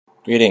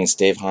Greetings,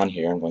 Dave Hahn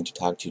here. I'm going to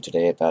talk to you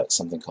today about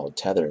something called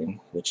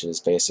tethering, which is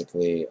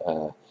basically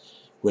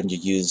when you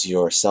use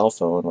your cell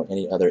phone or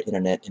any other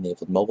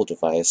internet-enabled mobile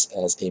device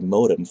as a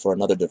modem for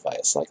another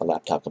device, like a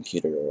laptop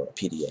computer or a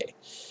PDA.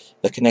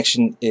 The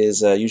connection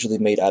is usually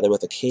made either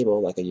with a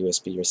cable, like a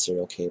USB or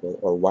serial cable,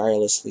 or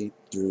wirelessly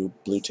through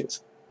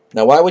Bluetooth.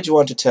 Now, why would you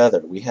want to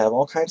tether? We have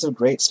all kinds of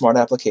great smart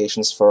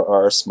applications for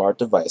our smart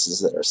devices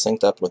that are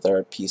synced up with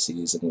our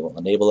PCs and will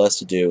enable us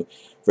to do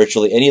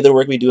virtually any of the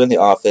work we do in the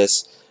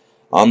office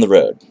on the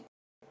road.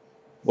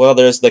 Well,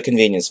 there's the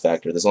convenience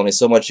factor. There's only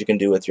so much you can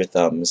do with your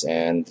thumbs,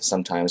 and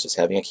sometimes just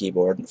having a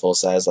keyboard and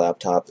full-size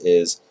laptop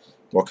is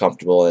more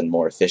comfortable and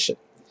more efficient.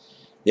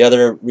 The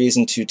other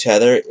reason to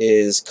tether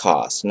is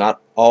cost.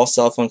 Not all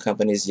cell phone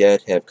companies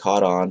yet have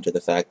caught on to the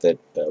fact that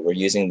we're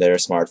using their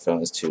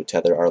smartphones to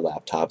tether our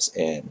laptops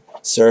and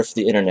surf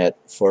the internet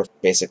for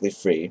basically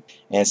free.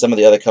 And some of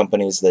the other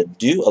companies that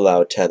do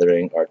allow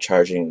tethering are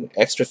charging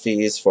extra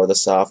fees for the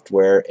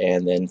software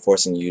and then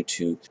forcing you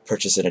to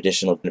purchase an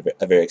additional,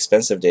 a very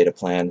expensive data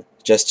plan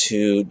just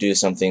to do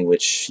something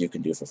which you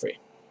can do for free.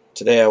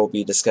 Today I will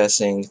be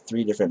discussing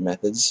 3 different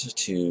methods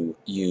to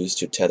use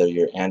to tether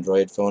your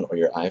Android phone or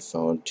your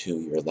iPhone to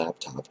your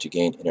laptop to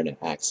gain internet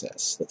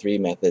access. The 3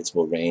 methods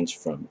will range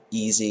from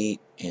easy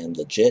and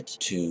legit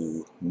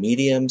to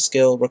medium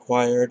skill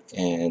required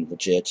and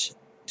legit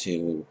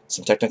to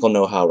some technical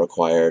know-how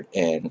required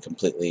and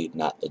completely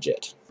not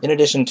legit. In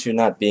addition to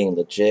not being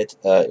legit,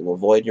 it will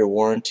void your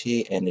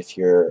warranty, and if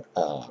your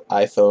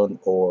iPhone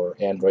or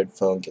Android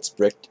phone gets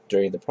bricked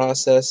during the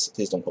process,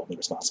 please don't hold me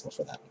responsible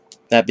for that.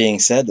 That being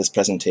said, this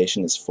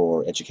presentation is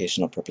for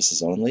educational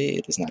purposes only.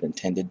 It is not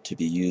intended to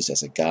be used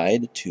as a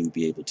guide to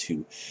be able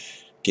to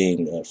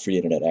gain free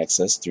internet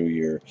access through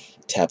your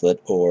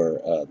tablet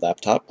or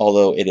laptop,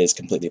 although it is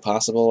completely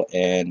possible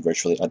and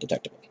virtually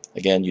undetectable.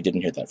 Again, you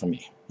didn't hear that from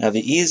me. Now,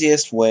 the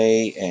easiest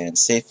way and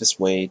safest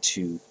way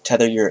to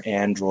tether your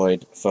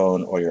Android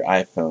phone or your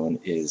iPhone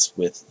is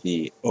with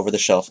the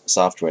over-the-shelf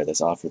software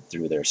that's offered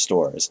through their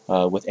stores.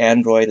 With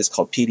Android, it's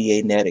called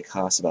PDA Net. It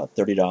costs about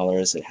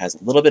 $30. It has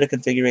a little bit of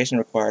configuration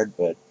required,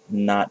 but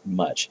not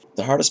much.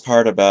 The hardest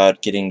part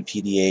about getting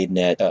PDA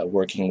Net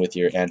working with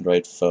your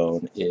Android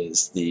phone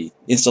is the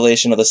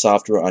installation of the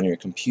software on your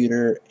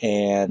computer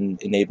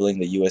and enabling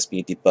the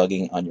USB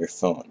debugging on your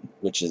phone,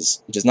 which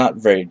is not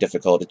very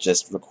difficult. It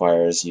just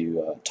requires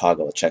you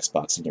toggle a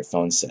checkbox in your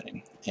phone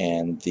setting.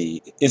 And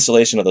the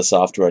installation of the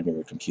software on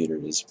your computer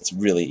it's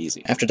really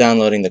easy. After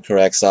downloading the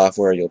correct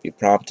software, you'll be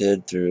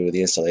prompted through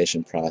the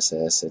installation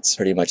process. It's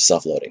pretty much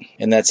self-loading.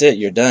 And that's it.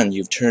 You're done.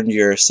 You've turned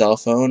your cell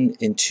phone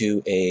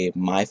into a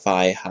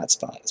MiFi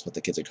hotspot. That's what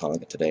the kids are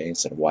calling it today.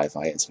 Instead of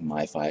Wi-Fi, it's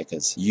MiFi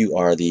because you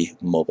are the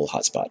mobile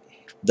hotspot.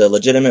 The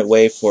legitimate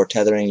way for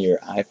tethering your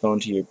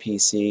iPhone to your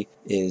PC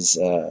is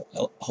a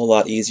whole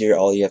lot easier.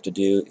 All you have to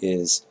do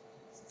is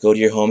go to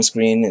your home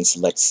screen and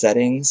select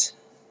Settings,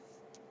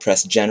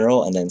 press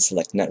General, and then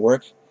select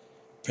Network,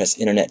 press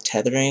Internet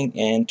Tethering,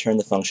 and turn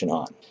the function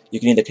on. You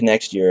can either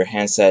connect your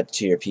handset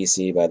to your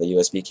PC by the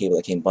USB cable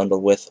that came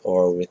bundled with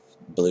or with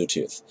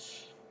Bluetooth.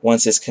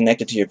 Once it's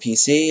connected to your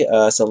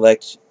PC,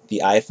 select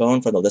the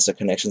iPhone from the list of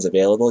connections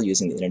available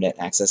using the Internet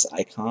Access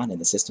icon in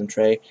the system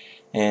tray,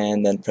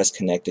 and then press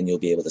Connect and you'll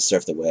be able to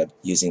surf the web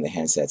using the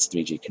handset's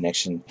 3G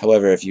connection.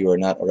 However, if you are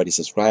not already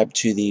subscribed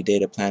to the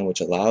data plan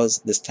which allows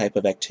this type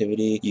of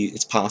activity,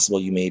 it's possible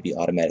you may be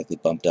automatically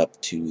bumped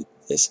up to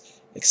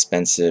this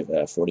expensive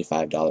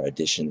 $45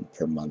 edition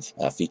per month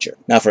feature.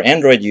 Now, for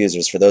Android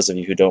users, for those of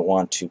you who don't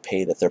want to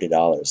pay the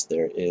 $30,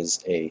 there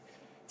is a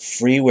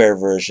freeware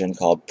version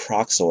called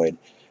Proxoid,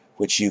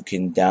 which you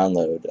can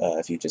download.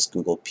 If you just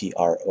Google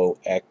Proxoid,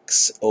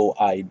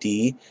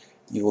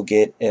 you will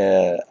get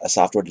a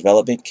software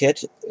development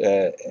kit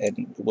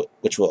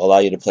which will allow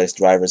you to place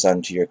drivers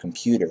onto your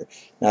computer.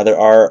 Now, there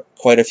are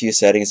quite a few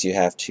settings you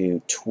have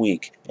to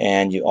tweak,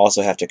 and you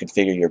also have to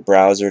configure your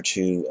browser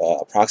to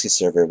a proxy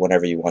server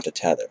whenever you want to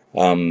tether.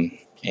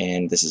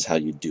 And this is how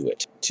you do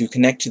it. To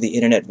connect to the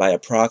internet via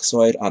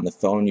Proxoid, on the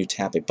phone you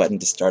tap a button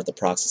to start the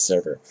proxy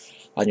server.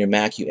 On your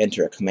Mac you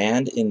enter a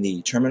command in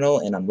the terminal,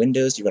 and on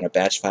Windows you run a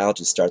batch file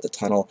to start the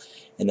tunnel,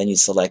 and then you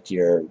select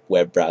your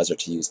web browser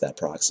to use that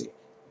proxy.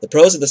 The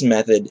pros of this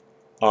method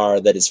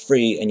are that it's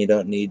free and you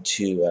don't need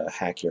to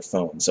hack your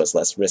phone, so it's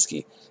less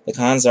risky. The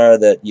cons are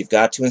that you've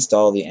got to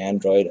install the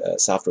Android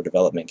software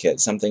development kit,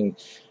 something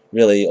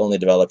really only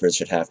developers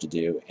should have to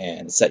do,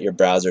 and set your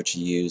browser to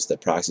use the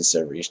proxy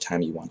server each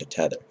time you want to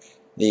tether.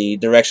 The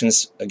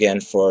directions,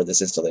 again, for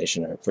this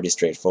installation are pretty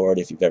straightforward.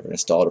 If you've ever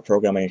installed a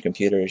program on your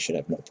computer, you should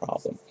have no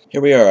problem.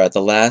 Here we are at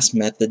the last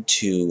method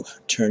to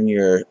turn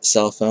your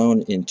cell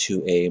phone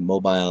into a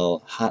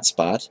mobile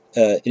hotspot.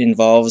 It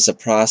involves a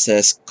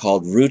process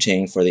called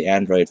rooting for the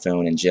Android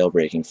phone and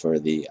jailbreaking for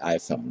the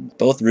iPhone.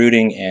 Both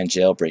rooting and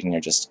jailbreaking are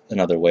just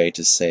another way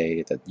to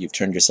say that you've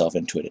turned yourself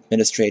into an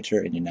administrator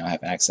and you now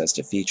have access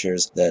to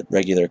features that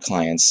regular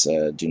clients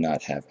do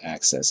not have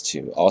access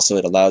to. Also,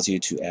 it allows you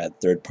to add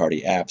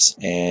third-party apps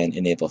and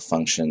enable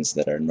functions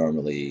that are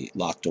normally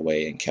locked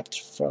away and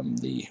kept from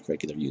the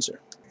regular user.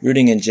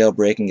 Rooting and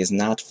jailbreaking is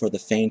not for the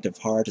faint of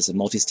heart. It's a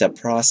multi-step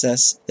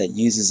process that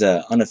uses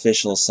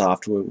unofficial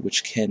software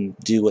which can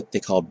do what they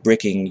call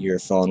bricking your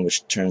phone,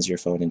 which turns your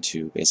phone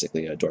into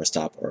basically a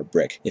doorstop or a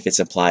brick if it's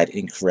applied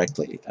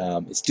incorrectly.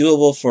 It's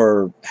doable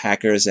for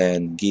hackers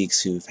and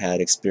geeks who've had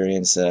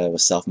experience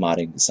with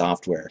self-modding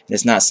software.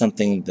 It's not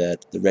something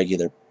that the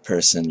regular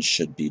person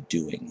should be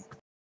doing.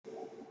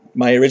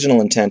 My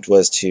original intent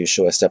was to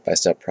show a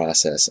step-by-step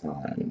process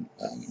on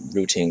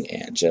rooting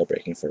and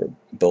jailbreaking for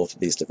both of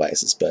these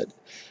devices, but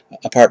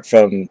apart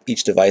from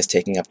each device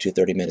taking up to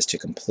 30 minutes to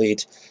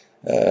complete,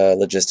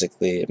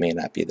 logistically it may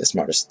not be the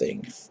smartest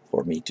thing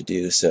for me to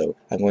do, so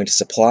I'm going to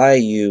supply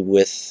you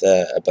with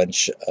a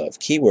bunch of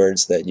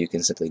keywords that you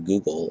can simply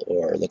Google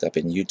or look up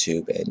in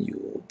YouTube, and you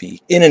will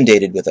be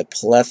inundated with a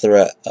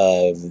plethora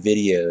of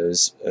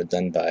videos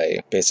done by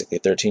basically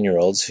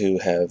 13-year-olds who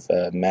have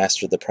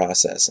mastered the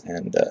process,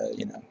 and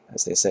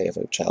as they say, if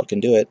a child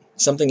can do it.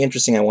 Something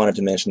interesting I wanted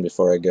to mention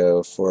before I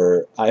go: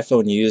 for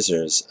iPhone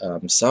users,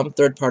 some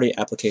third-party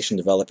application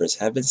developers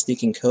have been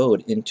sneaking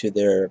code into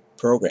their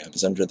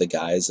programs under the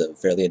guise of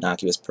fairly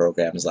innocuous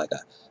programs like a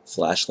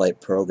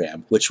flashlight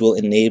program, which will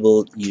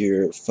enable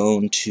your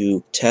phone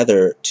to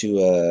tether to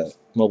a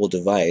mobile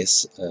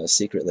device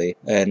secretly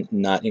and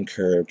not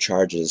incur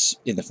charges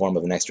in the form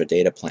of an extra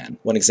data plan.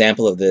 One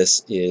example of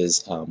this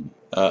is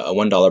a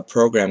 $1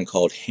 program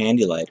called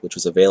HandyLight, which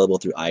was available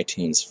through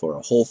iTunes for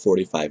a whole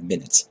 45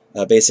 minutes.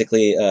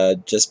 Basically,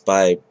 just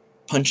by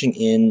punching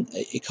in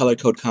a color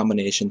code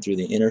combination through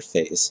the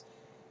interface,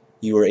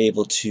 you were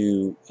able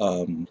to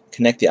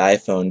connect the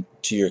iPhone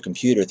to your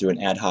computer through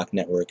an ad hoc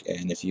network,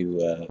 and if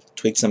you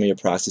tweak some of your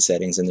proxy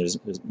settings, and there's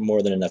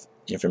more than enough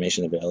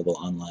information available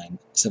online,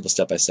 simple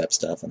step-by-step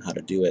stuff on how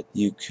to do it,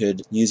 you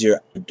could use your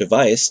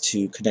device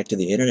to connect to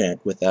the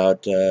internet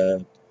without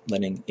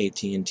letting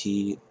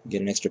AT&T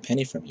get an extra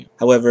penny from you.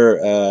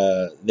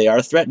 However, they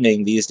are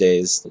threatening these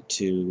days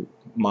to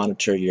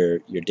monitor your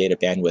data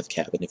bandwidth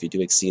cap, and if you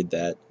do exceed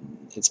that,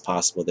 it's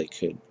possible they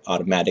could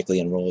automatically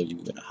enroll you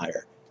in a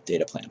higher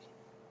data plan.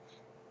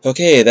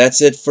 Okay,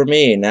 that's it for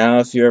me. Now,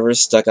 if you're ever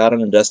stuck out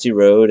on a dusty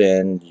road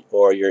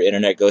or your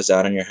internet goes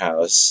down in your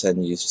house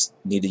and you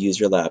need to use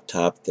your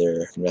laptop,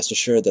 rest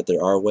assured that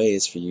there are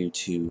ways for you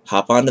to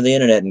hop onto the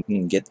internet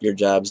and get your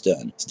jobs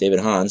done. It's David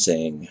Hahn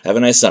saying, have a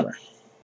nice summer.